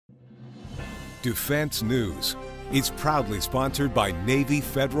Defense News is proudly sponsored by Navy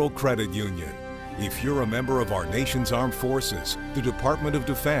Federal Credit Union. If you're a member of our nation's armed forces, the Department of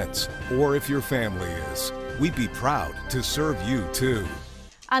Defense, or if your family is, we'd be proud to serve you too.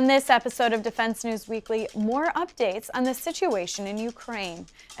 On this episode of Defense News Weekly, more updates on the situation in Ukraine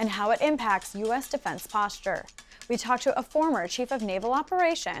and how it impacts U.S. defense posture. We talk to a former Chief of Naval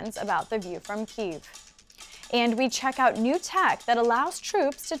Operations about the view from Kyiv. And we check out new tech that allows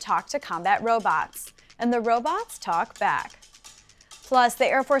troops to talk to combat robots, and the robots talk back. Plus, the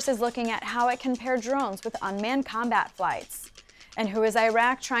Air Force is looking at how it can pair drones with unmanned combat flights. And who is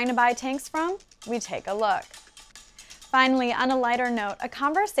Iraq trying to buy tanks from? We take a look. Finally, on a lighter note, a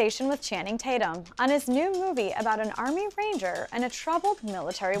conversation with Channing Tatum on his new movie about an Army Ranger and a troubled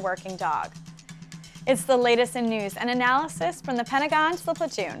military working dog. It's the latest in news and analysis from the Pentagon to the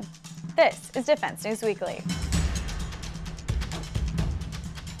platoon. This is Defense News Weekly.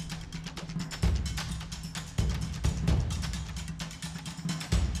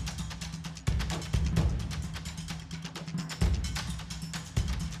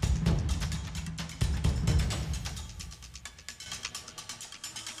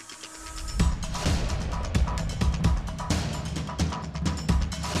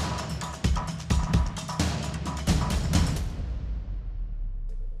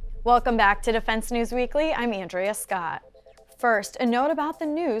 Welcome back to Defense News Weekly. I'm Andrea Scott. First, a note about the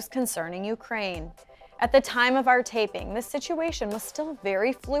news concerning Ukraine. At the time of our taping, the situation was still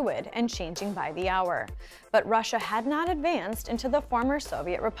very fluid and changing by the hour. But Russia had not advanced into the former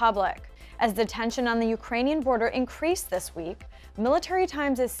Soviet Republic. As the tension on the Ukrainian border increased this week, Military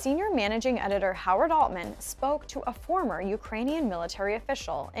Times' senior managing editor Howard Altman spoke to a former Ukrainian military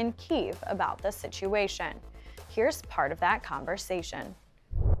official in Kyiv about the situation. Here's part of that conversation.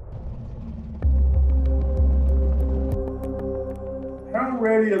 How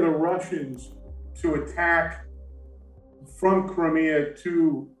ready are the Russians to attack from Crimea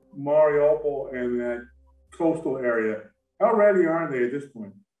to Mariupol and that coastal area? How ready are they at this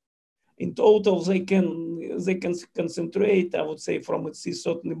point? In total, they can concentrate, I would say, from a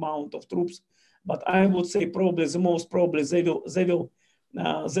certain amount of troops, but I would say probably they will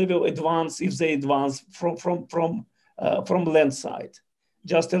advance if they advance from land side,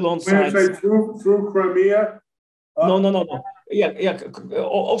 just alongside. Through Crimea. No. Yeah.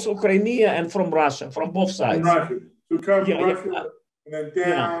 Also Crimea and from Russia, from both sides. From Russia. So come from Russia and then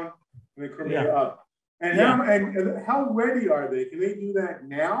down and then Crimea up. And how ready are they? Can they do that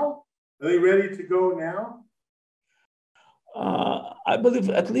now? Are they ready to go now? I believe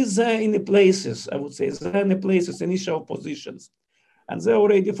at least they're in the places, I would say. They're in the places, initial positions. And they're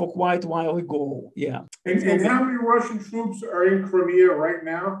already for quite a while ago, yeah. And how many Russian troops are in Crimea right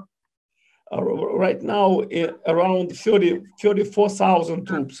now? Right now, around 34,000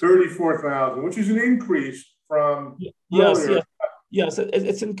 troops. 34,000, which is an increase from earlier. Yes,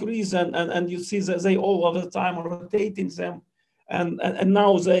 it's increased, and you see that they all of the time are rotating them, and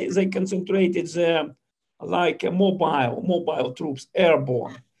now they concentrated their like mobile troops,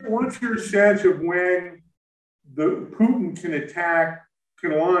 airborne. What's your sense of when the Putin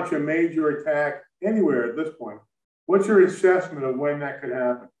can launch a major attack anywhere at this point? What's your assessment of when that could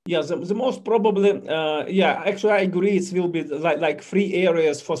happen? Yeah, the most probably, actually I agree it will be like 3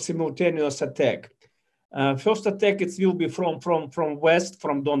 areas for simultaneous attack. First attack, it will be from west,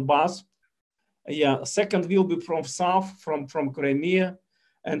 from Donbass. Yeah, second will be from south, from Crimea.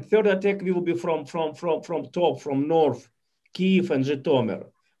 And third attack will be from top, from north, Kyiv and Zhytomyr,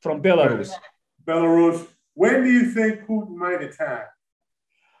 from Belarus. Belarus. When do you think Putin might attack?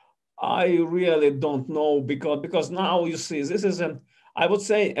 I really don't know because now you see this is I would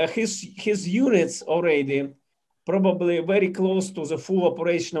say his units already probably very close to the full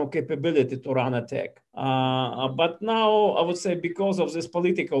operational capability to run attack. But now I would say because of this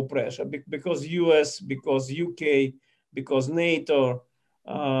political pressure, because US, because UK, because NATO,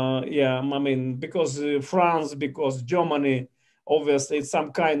 because France, because Germany, obviously it's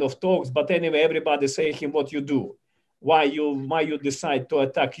some kind of talks. But anyway, everybody say him what you do. Why you decide to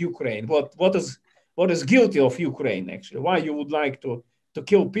attack Ukraine? What is guilty of Ukraine actually? Why you would like to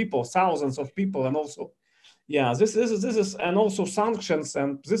kill people, thousands of people, and also, this is and also sanctions,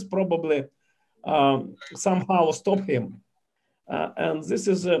 and this probably somehow stop him. And this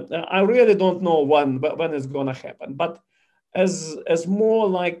is I really don't know when it's gonna happen. But as more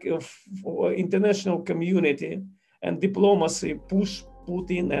like international community and diplomacy push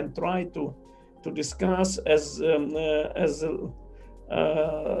Putin and try to discuss as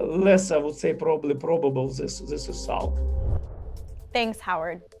less, I would say, probably probable this is solved. Thanks,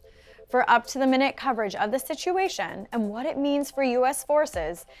 Howard. For up-to-the-minute coverage of the situation and what it means for U.S.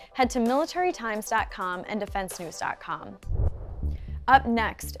 forces, head to militarytimes.com and defensenews.com. Up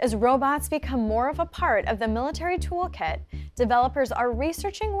next, as robots become more of a part of the military toolkit, developers are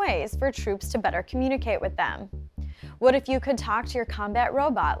researching ways for troops to better communicate with them. What if you could talk to your combat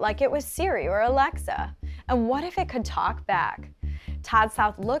robot like it was Siri or Alexa? And what if it could talk back? Todd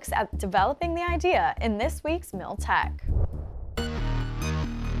South looks at developing the idea in this week's Mil Tech.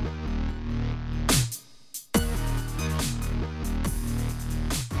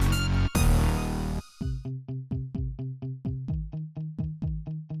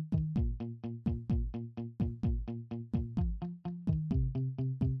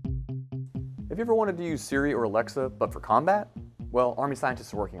 Have you ever wanted to use Siri or Alexa, but for combat? Well, Army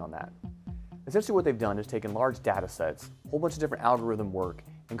scientists are working on that. Essentially what they've done is taken large data sets, a whole bunch of different algorithm work,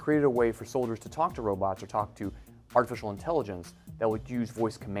 and created a way for soldiers to talk to robots or talk to artificial intelligence that would use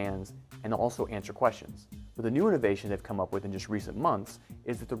voice commands and also answer questions. But the new innovation they've come up with in just recent months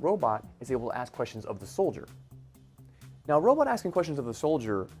is that the robot is able to ask questions of the soldier. Now, a robot asking questions of the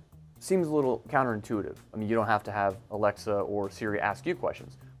soldier seems a little counterintuitive. I mean, you don't have to have Alexa or Siri ask you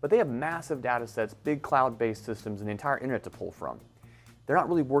questions, but they have massive data sets, big cloud-based systems, and the entire internet to pull from. They're not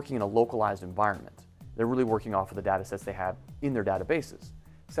really working in a localized environment. They're really working off of the data sets they have in their databases.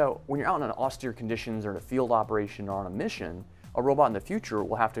 So when you're out in austere conditions or in a field operation or on a mission, a robot in the future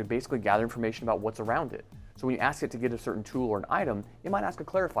will have to basically gather information about what's around it. So when you ask it to get a certain tool or an item, it might ask a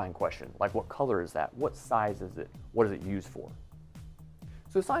clarifying question, like what color is that? What size is it? What is it used for?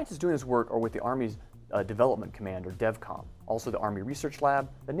 So the scientists doing this work are with the Army's Development Command, or DevCom, also the Army Research Lab,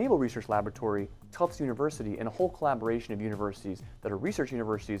 the Naval Research Laboratory, Tufts University, and a whole collaboration of universities that are research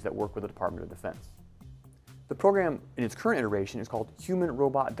universities that work with the Department of Defense. The program in its current iteration is called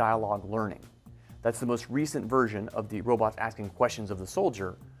Human-Robot Dialogue Learning. That's the most recent version of the robots asking questions of the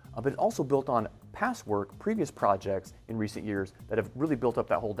soldier, but it's also built on past work, previous projects in recent years that have really built up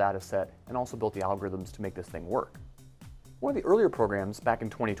that whole data set and also built the algorithms to make this thing work. One of the earlier programs back in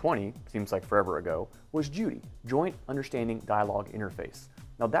 2020, seems like forever ago, was JUDI, Joint Understanding Dialogue Interface.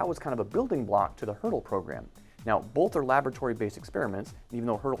 Now that was kind of a building block to the Hurdle program. Now both are laboratory-based experiments, and even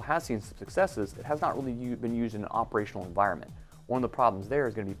though Hurdle has seen some successes, it has not really been used in an operational environment. One of the problems there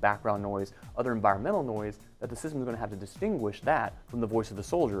is going to be background noise, other environmental noise, that the system is going to have to distinguish that from the voice of the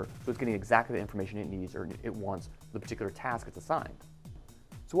soldier, so it's getting exactly the information it needs or it wants for the particular task it's assigned.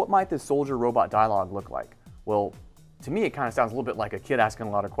 So what might this soldier-robot dialogue look like? Well, to me, it kind of sounds a little bit like a kid asking a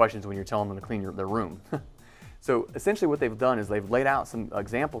lot of questions when you're telling them to clean their room. So essentially what they've done is they've laid out some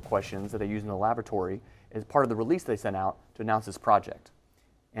example questions that they use in the laboratory as part of the release they sent out to announce this project.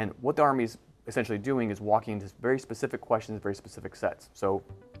 And what the Army's essentially doing is walking into very specific questions, very specific sets. So,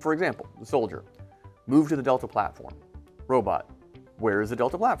 for example, the soldier, move to the Delta platform. Robot, where is the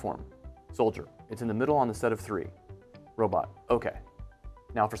Delta platform? Soldier, it's in the middle on the set of 3. Robot, okay.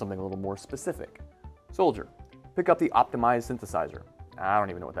 Now for something a little more specific. Soldier, pick up the optimized synthesizer. I don't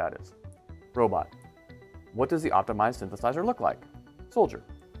even know what that is. Robot, what does the optimized synthesizer look like? Soldier,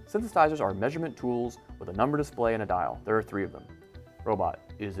 synthesizers are measurement tools with a number display and a dial. There are 3 of them. Robot,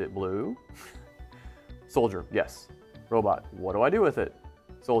 is it blue? Soldier, yes. Robot, what do I do with it?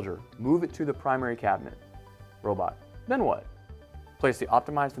 Soldier, move it to the primary cabinet. Robot, then what? Place the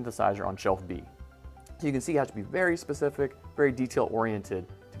optimized synthesizer on shelf B. So you can see you have to be very specific, very detail-oriented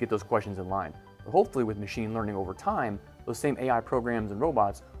to get those questions in line. But hopefully with machine learning over time, those same AI programs and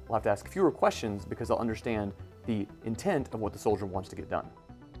robots will have to ask fewer questions because they'll understand the intent of what the soldier wants to get done.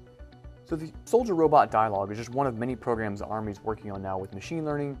 So the soldier-robot dialogue is just one of many programs the Army is working on now with machine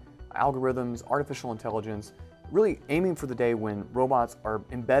learning, algorithms, artificial intelligence, really aiming for the day when robots are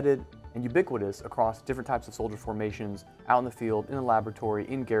embedded and ubiquitous across different types of soldier formations, out in the field, in the laboratory,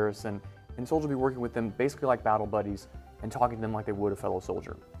 in garrison, and soldiers will be working with them basically like battle buddies and talking to them like they would a fellow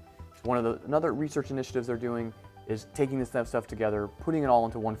soldier. Another research initiatives they're doing is taking this stuff together, putting it all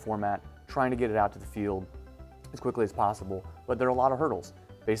into one format, trying to get it out to the field as quickly as possible, but there are a lot of hurdles.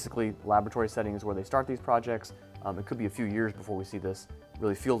 Basically, laboratory setting is where they start these projects. It could be a few years before we see this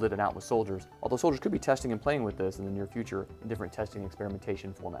really fielded and out with soldiers, although soldiers could be testing and playing with this in the near future in different testing and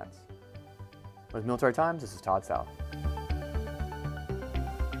experimentation formats. With Military Times, this is Todd South.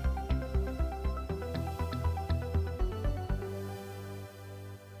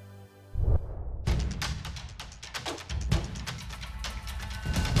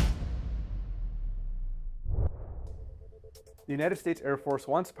 The United States Air Force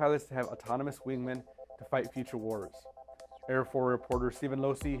wants pilots to have autonomous wingmen to fight future wars. Air Force reporter Stephen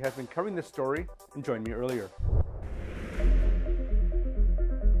Losey has been covering this story and joined me earlier.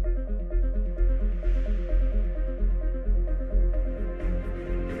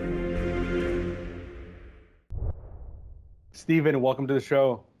 Steven, welcome to the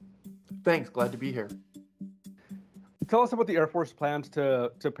show. Thanks, glad to be here. Tell us about the Air Force plans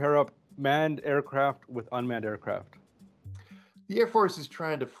to pair up manned aircraft with unmanned aircraft. The Air Force is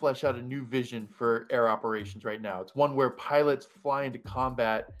trying to flesh out a new vision for air operations right now. It's one where pilots fly into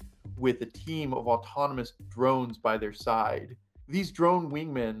combat with a team of autonomous drones by their side. These drone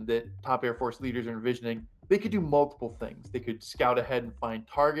wingmen that top Air Force leaders are envisioning, they could do multiple things. They could scout ahead and find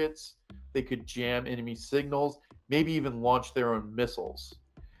targets. They could jam enemy signals, maybe even launch their own missiles.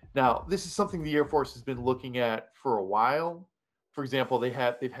 Now, this is something the Air Force has been looking at for a while. For example, they've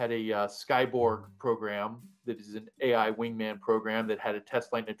had a Skyborg program that is an AI wingman program that had a test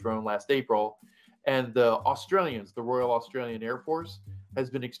flight in a drone last April. And the Australians, the Royal Australian Air Force, has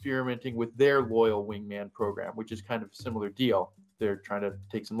been experimenting with their Loyal Wingman program, which is kind of a similar deal. They're trying to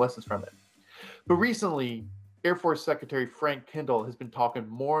take some lessons from it. But recently, Air Force Secretary Frank Kendall has been talking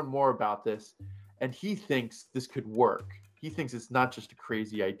more and more about this, and he thinks this could work. He thinks it's not just a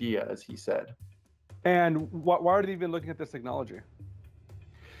crazy idea, as he said. And why are they even looking at this technology?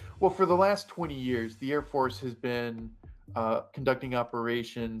 Well, for the last 20 years, the Air Force has been conducting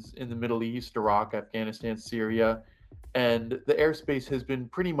operations in the Middle East, Iraq, Afghanistan, Syria, and the airspace has been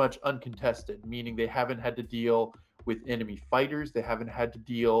pretty much uncontested, meaning they haven't had to deal with enemy fighters, they haven't had to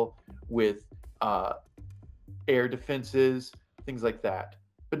deal with air defenses, things like that.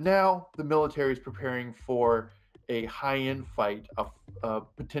 But now the military is preparing for a high-end fight, a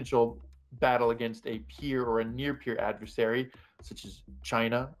potential battle against a peer or a near-peer adversary, such as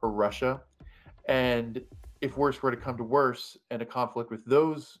China or Russia. And if worse were to come to worse and a conflict with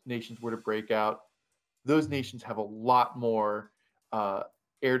those nations were to break out, those nations have a lot more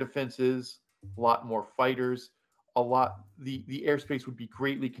air defenses, a lot more fighters, the airspace would be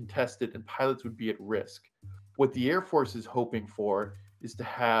greatly contested and pilots would be at risk. What the Air Force is hoping for is to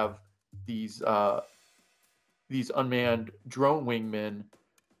have these unmanned drone wingmen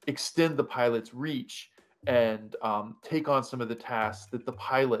extend the pilot's reach and take on some of the tasks that the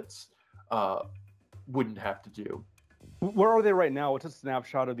pilots wouldn't have to do. Where are they right now? What's a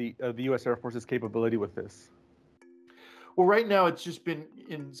snapshot of the U.S. Air Force's capability with this? Well, right now it's just been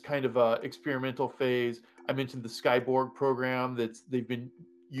in kind of a experimental phase. I mentioned the Skyborg program that they've been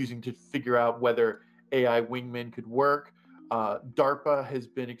using to figure out whether AI wingmen could work. DARPA has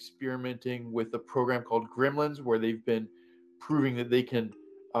been experimenting with a program called Gremlins, where they've been proving that they can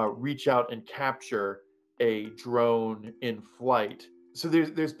reach out and capture a drone in flight. So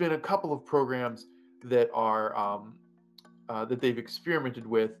there's been a couple of programs that are that they've experimented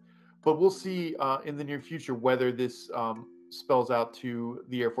with, but we'll see in the near future whether this spells out to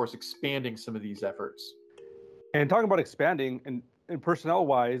the Air Force expanding some of these efforts. And talking about expanding, and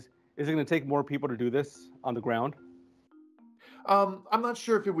personnel-wise, is it going to take more people to do this on the ground? I'm not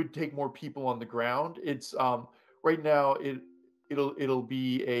sure if it would take more people on the ground. It's right now it'll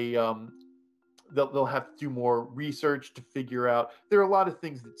be a they'll have to do more research to figure out. There are a lot of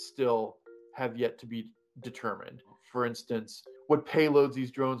things that still have yet to be determined. For instance, what payloads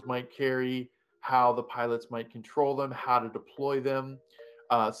these drones might carry, how the pilots might control them, how to deploy them.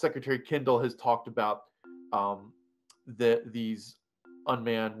 Secretary Kendall has talked about these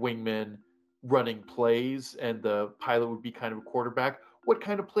unmanned wingmen running plays, and the pilot would be kind of a quarterback. What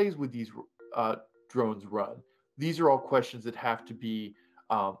kind of plays would these drones run? These are all questions that have to be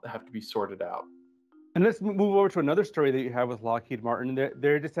sorted out. And let's move over to another story that you have with Lockheed Martin.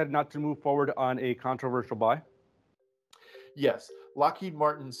 They decided not to move forward on a controversial buy. Yes, Lockheed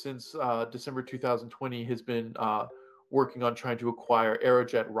Martin since December 2020 has been working on trying to acquire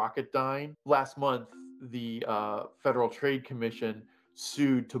Aerojet Rocketdyne. Last month, the Federal Trade Commission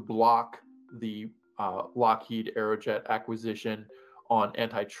sued to block the Lockheed Aerojet acquisition on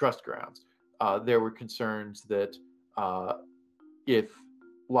antitrust grounds. There were concerns that if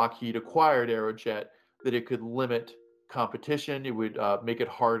Lockheed acquired Aerojet, that it could limit competition. It would make it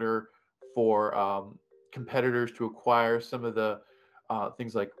harder for competitors to acquire some of the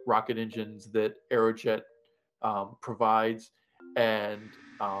things like rocket engines that Aerojet provides, and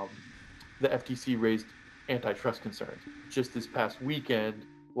the FTC raised antitrust concerns. Just this past weekend,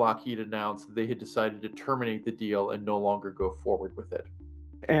 Lockheed announced that they had decided to terminate the deal and no longer go forward with it.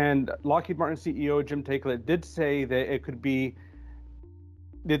 And Lockheed Martin CEO Jim Taiclet did say that it could be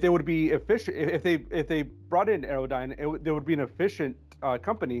that they would be efficient if they brought in Aerodyne. There would be an efficient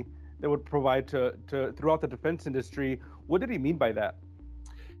company that would provide to throughout the defense industry. What did he mean by that?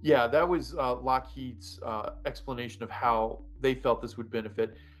 Yeah, that was Lockheed's explanation of how they felt this would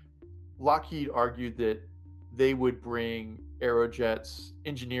benefit. Lockheed argued that they would bring Aerojet's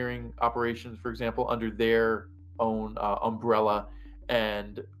engineering operations, for example, under their own umbrella,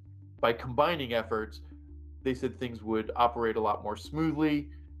 and by combining efforts, They said things would operate a lot more smoothly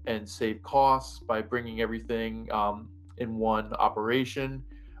and save costs by bringing everything in one operation.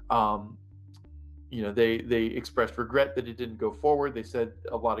 They expressed regret that it didn't go forward. They said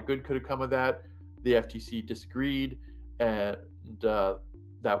a lot of good could have come of that. The FTC disagreed, and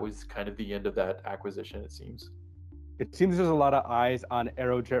that was kind of the end of that acquisition, it seems. It seems there's a lot of eyes on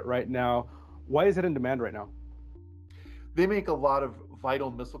Aerojet right now. Why is it in demand right now? They make a lot of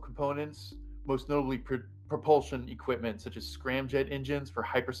vital missile components, most notably propulsion equipment such as scramjet engines for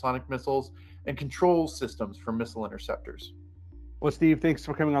hypersonic missiles and control systems for missile interceptors. Well, Steve, thanks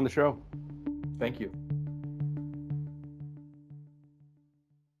for coming on the show. Thank you.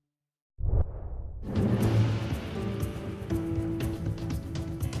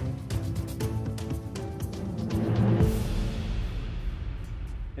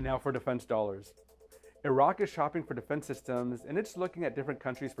 And now for defense dollars. Iraq is shopping for defense systems, and it's looking at different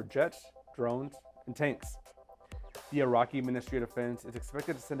countries for jets, drones, and tanks. The Iraqi Ministry of Defense is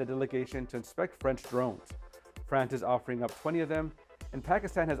expected to send a delegation to inspect French drones. France is offering up 20 of them, and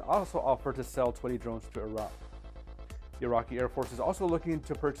Pakistan has also offered to sell 20 drones to Iraq. The Iraqi Air Force is also looking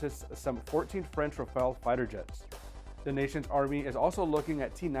to purchase some 14 French Rafale fighter jets. The nation's army is also looking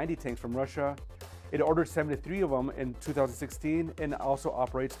at T-90 tanks from Russia. It ordered 73 of them in 2016 and also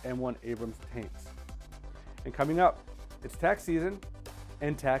operates M1 Abrams tanks. And coming up, it's tax season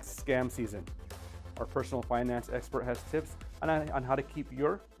and tax scam season. Our personal finance expert has tips on how to keep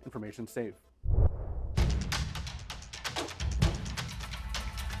your information safe.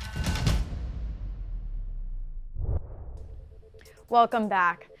 Welcome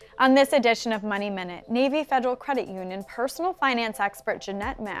back. On this edition of Money Minute, Navy Federal Credit Union personal finance expert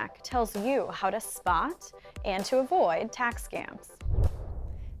Jeanette Mack tells you how to spot and to avoid tax scams.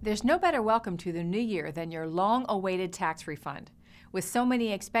 There's no better welcome to the new year than your long-awaited tax refund. With so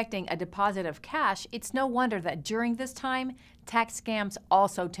many expecting a deposit of cash, it's no wonder that during this time, tax scams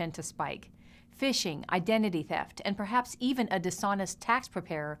also tend to spike. Phishing, identity theft, and perhaps even a dishonest tax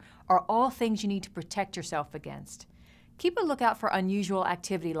preparer are all things you need to protect yourself against. Keep a lookout for unusual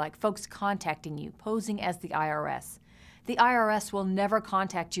activity like folks contacting you, posing as the IRS. The IRS will never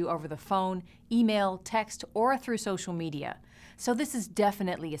contact you over the phone, email, text, or through social media. So this is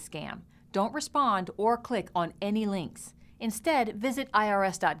definitely a scam. Don't respond or click on any links. Instead, visit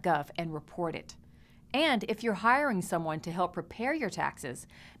irs.gov and report it. And if you're hiring someone to help prepare your taxes,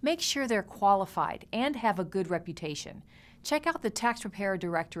 make sure they're qualified and have a good reputation. Check out the tax preparer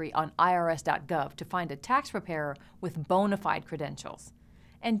directory on irs.gov to find a tax preparer with bona fide credentials.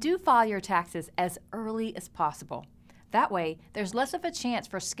 And do file your taxes as early as possible. That way, there's less of a chance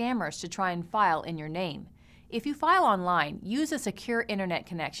for scammers to try and file in your name. If you file online, use a secure internet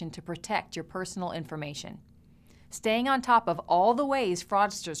connection to protect your personal information. Staying on top of all the ways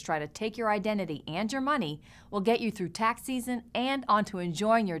fraudsters try to take your identity and your money will get you through tax season and onto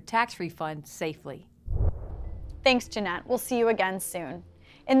enjoying your tax refund safely. Thanks, Jeanette. We'll see you again soon.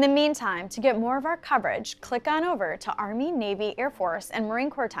 In the meantime, to get more of our coverage, click on over to Army, Navy, Air Force, and Marine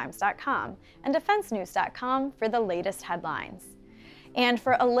Corps Times.com and DefenseNews.com for the latest headlines. And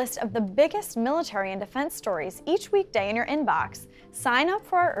for a list of the biggest military and defense stories each weekday in your inbox, sign up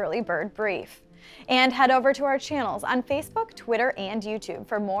for our early bird brief. And head over to our channels on Facebook, Twitter, and YouTube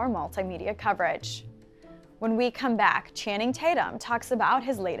for more multimedia coverage. When we come back, Channing Tatum talks about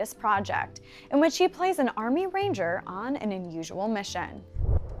his latest project, in which he plays an Army Ranger on an unusual mission.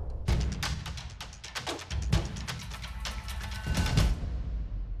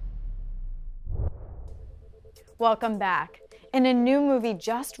 Welcome back. In a new movie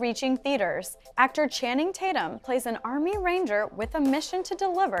just reaching theaters, actor Channing Tatum plays an Army Ranger with a mission to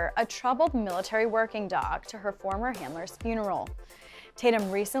deliver a troubled military working dog to her former handler's funeral. Tatum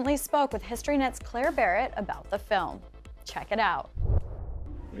recently spoke with HistoryNet's Claire Barrett about the film. Check it out.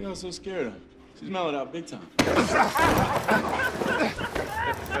 What are y'all so scared of? She's mellowed out big time.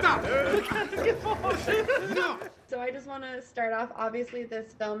 So I just want to start off, obviously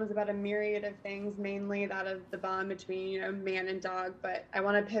this film is about a myriad of things, mainly that of the bond between, man and dog, but I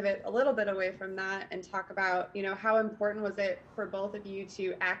want to pivot a little bit away from that and talk about, how important was it for both of you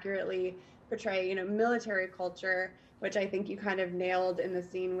to accurately portray, military culture, which I think you kind of nailed in the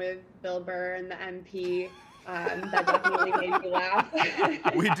scene with Bill Burr and the MP. That definitely made me laugh.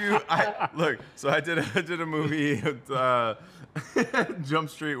 We do. Look, so I did a movie at Jump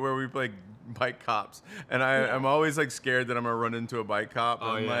Street where we play bike cops, and I'm always scared that I'm gonna run into a bike cop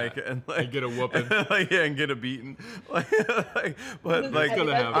and get a whooping, and get a beating. But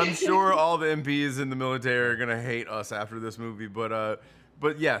I'm sure all the MPs in the military are gonna hate us after this movie. But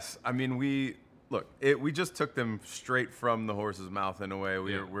yes, I mean we just took them straight from the horse's mouth in a way.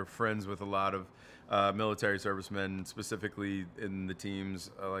 We're friends with a lot of military servicemen, specifically in the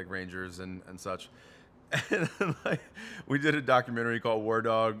teams like Rangers and such. And like, we did a documentary called War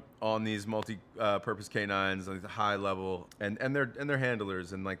Dog on these multi-purpose canines, like the high level, and their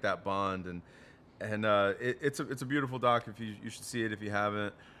handlers, and like that bond, and it's a beautiful doc. If you should see it if you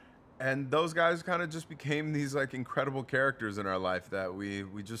haven't. And those guys kind of just became these like incredible characters in our life that we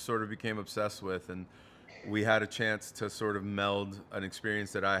just sort of became obsessed with, and we had a chance to sort of meld an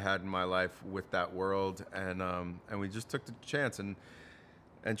experience that I had in my life with that world, and we just took the chance and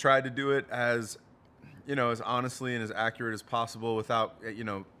tried to do it as, you know, as honestly and as accurate as possible without, you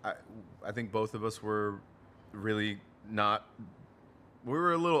know, I think both of us were really not, we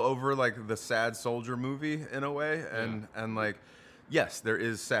were a little over like the sad soldier movie in a way. And like, yes, there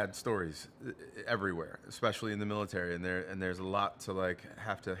is sad stories everywhere, especially in the military. And there's a lot to like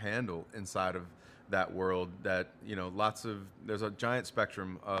have to handle inside of that world that, you know, there's a giant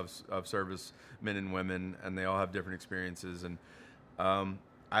spectrum of servicemen and women, and they all have different experiences. And,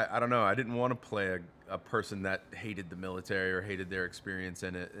 I don't know. I didn't want to play a person that hated the military or hated their experience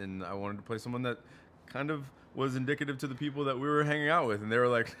in it, and I wanted to play someone that kind of was indicative to the people that we were hanging out with, and they were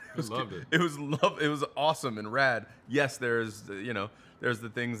like, loved it. It was awesome and rad. Yes, there's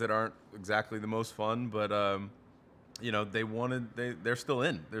the things that aren't exactly the most fun, but you know, they're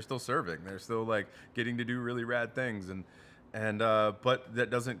still serving, they're still like getting to do really rad things, and but that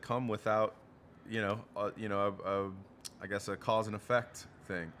doesn't come without, I guess a cause and effect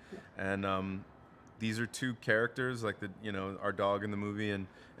thing. And these are two characters, like our dog in the movie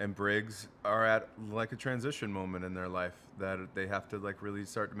and Briggs are at like a transition moment in their life that they have to like really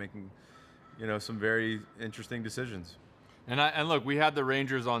start making, some very interesting decisions. And look, we had the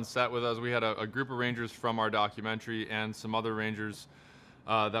Rangers on set with us. We had a group of Rangers from our documentary and some other Rangers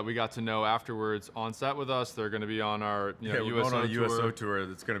that we got to know afterwards on set with us. They're going to be on our we're USO going on a tour. USO tour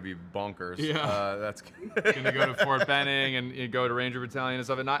that's going to be bonkers. Yeah, that's going to go to Fort Benning and go to Ranger Battalion and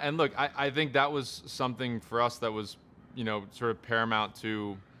stuff. And look, I think that was something for us that was sort of paramount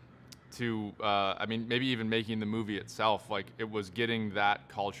to I mean, maybe even making the movie itself. Like, it was getting that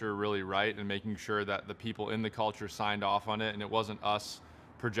culture really right and making sure that the people in the culture signed off on it, and it wasn't us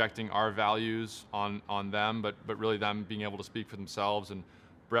projecting our values on them, but really them being able to speak for themselves. And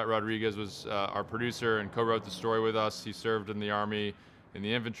Brett Rodriguez was our producer and co-wrote the story with us. He served in the Army in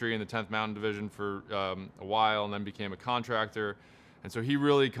the infantry in the 10th Mountain Division for a while, and then became a contractor. And so he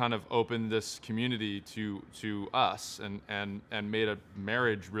really kind of opened this community to us and made a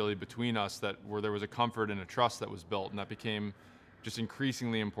marriage really between us where there was a comfort and a trust that was built, and that became just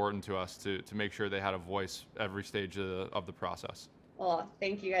increasingly important to us to make sure they had a voice every stage of the process. Well,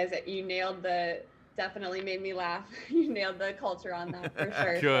 thank you guys. You nailed definitely made me laugh. You nailed the culture on that for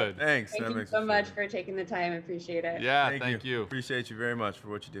sure. Good. Thanks. Thank you so much for taking the time. I appreciate it. Yeah, thank you. Appreciate you very much for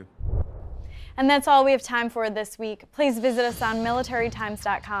what you do. And that's all we have time for this week. Please visit us on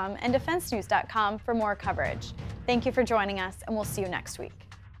militarytimes.com and defensenews.com for more coverage. Thank you for joining us, and we'll see you next week.